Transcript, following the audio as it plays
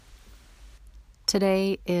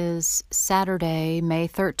Today is Saturday, May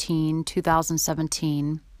 13,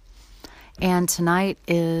 2017, and tonight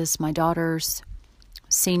is my daughter's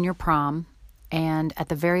senior prom, and at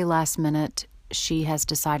the very last minute, she has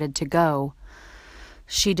decided to go.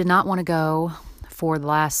 She did not want to go for the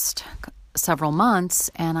last several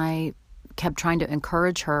months, and I kept trying to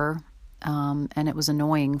encourage her, and it was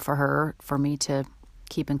annoying for me to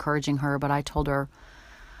keep encouraging her, but I told her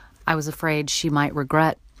I was afraid she might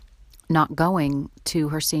regret not going to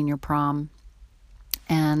her senior prom.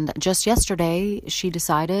 And just yesterday, she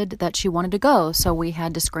decided that she wanted to go. So we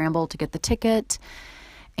had to scramble to get the ticket.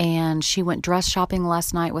 And she went dress shopping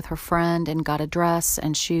last night with her friend and got a dress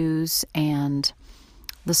and shoes. And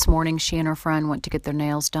this morning, she and her friend went to get their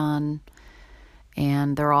nails done.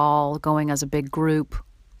 And they're all going as a big group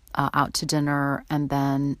out to dinner and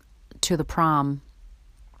then to the prom.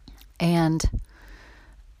 And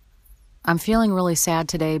I'm feeling really sad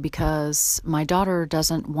today because my daughter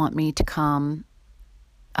doesn't want me to come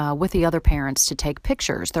with the other parents to take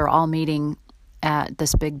pictures. They're all meeting at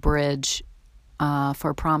this big bridge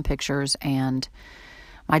for prom pictures, and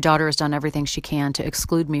my daughter has done everything she can to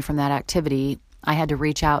exclude me from that activity. I had to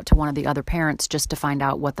reach out to one of the other parents just to find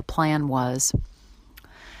out what the plan was.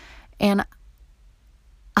 And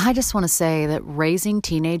I just want to say that raising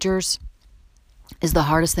teenagers is the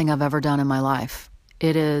hardest thing I've ever done in my life.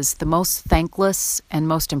 It is the most thankless and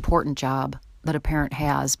most important job that a parent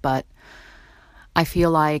has, but I feel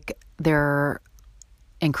like they're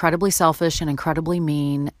incredibly selfish and incredibly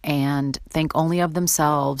mean and think only of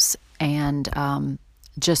themselves and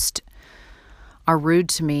just are rude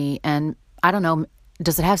to me. And I don't know,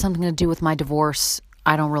 does it have something to do with my divorce?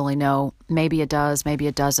 I don't really know. Maybe it does, maybe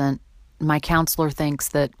it doesn't. My counselor thinks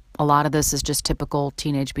that a lot of this is just typical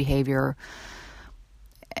teenage behavior,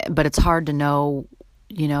 but it's hard to know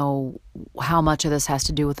how much of this has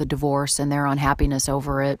to do with the divorce and their unhappiness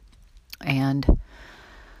over it. And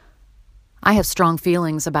I have strong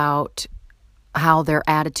feelings about how their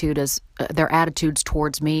attitudes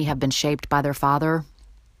towards me have been shaped by their father.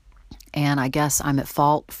 And I guess I'm at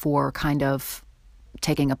fault for kind of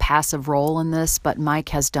taking a passive role in this, but Mike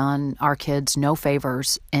has done our kids no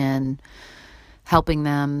favors in helping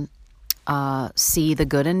them see the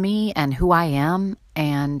good in me and who I am.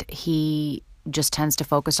 And he just tends to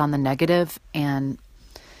focus on the negative and,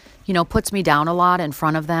 puts me down a lot in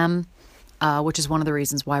front of them, which is one of the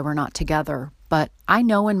reasons why we're not together. But I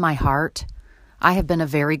know in my heart, I have been a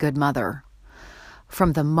very good mother.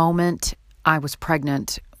 From the moment I was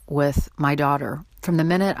pregnant with my daughter, from the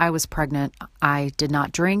minute I was pregnant, I did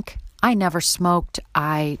not drink. I never smoked.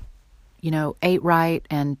 I, ate right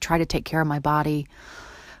and tried to take care of my body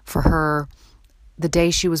for her. The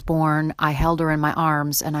day she was born, I held her in my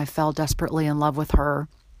arms and I fell desperately in love with her.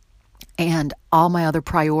 And all my other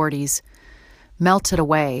priorities melted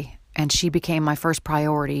away, and she became my first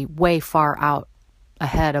priority, way far out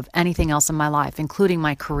ahead of anything else in my life, including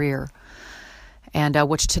my career, and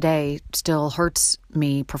which today still hurts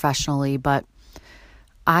me professionally. But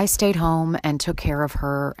I stayed home and took care of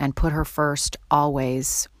her and put her first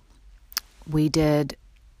always. We did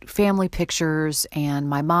family pictures, and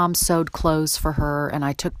my mom sewed clothes for her, and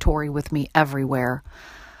I took Tori with me everywhere.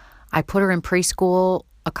 I put her in preschool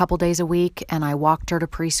a couple days a week, and I walked her to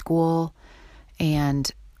preschool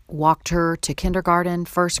and walked her to kindergarten,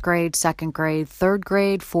 first grade, second grade, third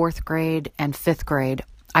grade, fourth grade, and fifth grade.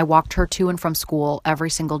 I walked her to and from school every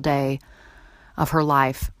single day of her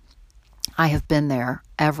life. I have been there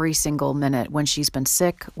every single minute when she's been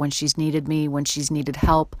sick, when she's needed me, when she's needed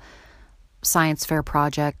help, science fair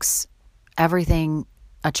projects, everything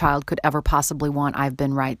a child could ever possibly want. I've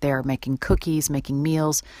been right there, making cookies, making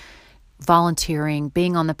meals, volunteering,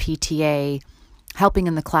 being on the PTA, helping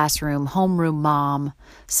in the classroom, homeroom mom,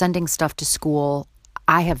 sending stuff to school.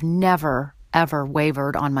 I have never, ever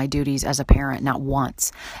wavered on my duties as a parent, not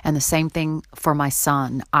once. And the same thing for my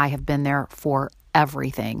son. I have been there for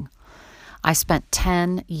everything. I spent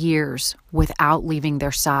 10 years without leaving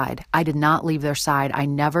their side. I did not leave their side. I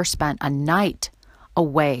never spent a night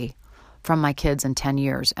away from my kids in 10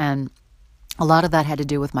 years. And a lot of that had to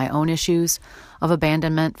do with my own issues of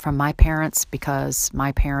abandonment from my parents, because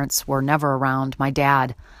my parents were never around. My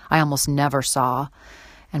dad, I almost never saw.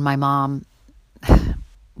 And my mom,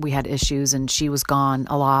 we had issues, and she was gone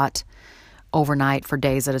a lot overnight for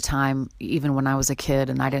days at a time, even when I was a kid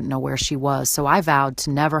and I didn't know where she was. So I vowed to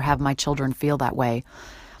never have my children feel that way.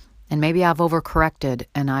 And maybe I've overcorrected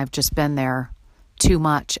and I've just been there too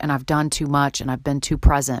much, and I've done too much, and I've been too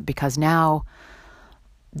present, because now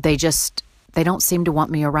they don't seem to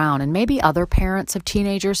want me around. And maybe other parents of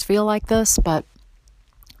teenagers feel like this, but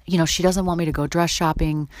she doesn't want me to go dress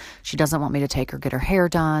shopping. She doesn't want me to take her, get her hair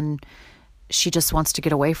done. She just wants to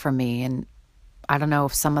get away from me. And I don't know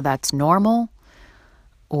if some of that's normal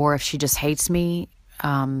or if she just hates me.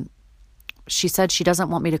 She said she doesn't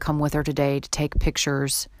want me to come with her today to take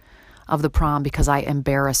pictures of the prom because I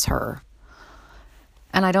embarrass her.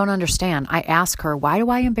 And I don't understand. I ask her, why do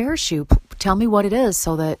I embarrass you? Tell me what it is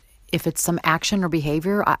so that if it's some action or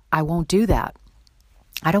behavior, I won't do that.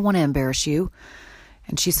 I don't want to embarrass you.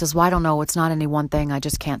 And she says, well, I don't know. It's not any one thing. I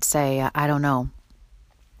just can't say. I don't know.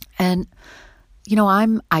 And,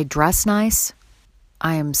 I dress nice.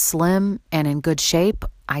 I am slim and in good shape.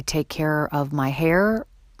 I take care of my hair,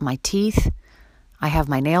 my teeth. I have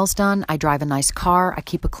my nails done. I drive a nice car. I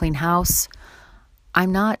keep a clean house.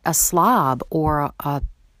 I'm not a slob or I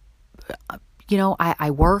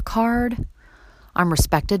work hard. I'm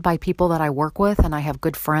respected by people that I work with and I have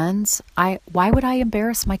good friends. Why would I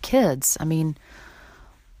embarrass my kids? I mean,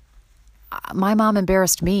 my mom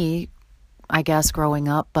embarrassed me, I guess, growing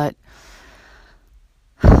up, but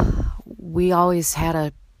we always had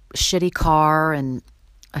a shitty car and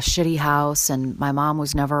a shitty house, and my mom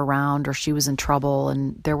was never around or she was in trouble,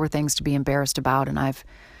 and there were things to be embarrassed about, and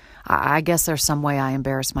I guess there's some way I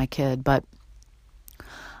embarrass my kid, but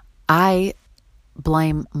I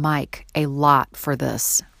blame Mike a lot for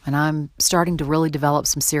this, and I'm starting to really develop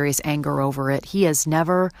some serious anger over it. He has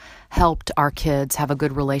never helped our kids have a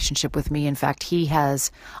good relationship with me. In fact, he has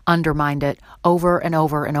undermined it over and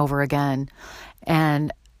over and over again,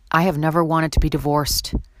 and I have never wanted to be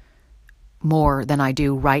divorced more than I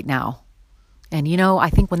do right now. And I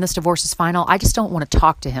think when this divorce is final, I just don't want to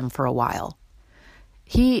talk to him for a while.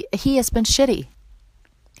 He has been shitty.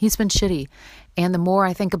 He's been shitty. And the more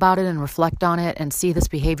I think about it and reflect on it and see this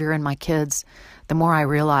behavior in my kids, the more I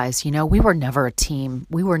realize, we were never a team.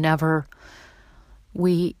 We were never,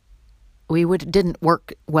 didn't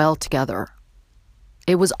work well together.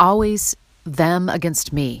 It was always them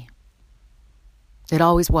against me. It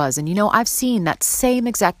always was. And I've seen that same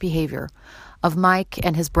exact behavior of Mike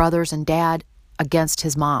and his brothers and dad against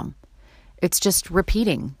his mom. It's just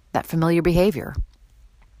repeating that familiar behavior.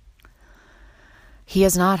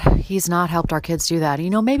 He's not helped our kids do that.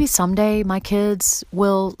 Maybe someday my kids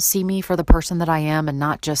will see me for the person that I am and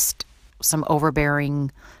not just some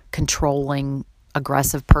overbearing, controlling,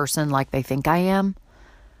 aggressive person like they think I am.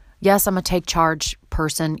 Yes, I'm a take charge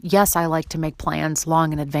person. Yes, I like to make plans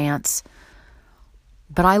long in advance.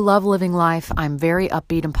 But I love living life. I'm very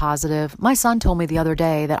upbeat and positive. My son told me the other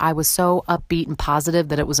day that I was so upbeat and positive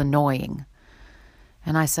that it was annoying.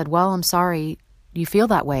 And I said, well, I'm sorry you feel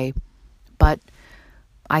that way. But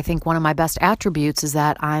I think one of my best attributes is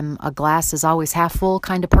that I'm a glass is always half full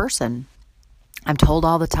kind of person. I'm told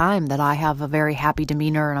all the time that I have a very happy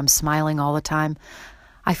demeanor and I'm smiling all the time.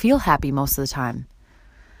 I feel happy most of the time.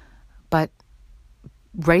 But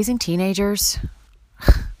raising teenagers,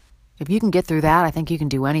 if you can get through that, I think you can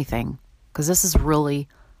do anything, because this is really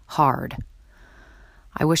hard.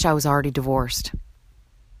 I wish I was already divorced.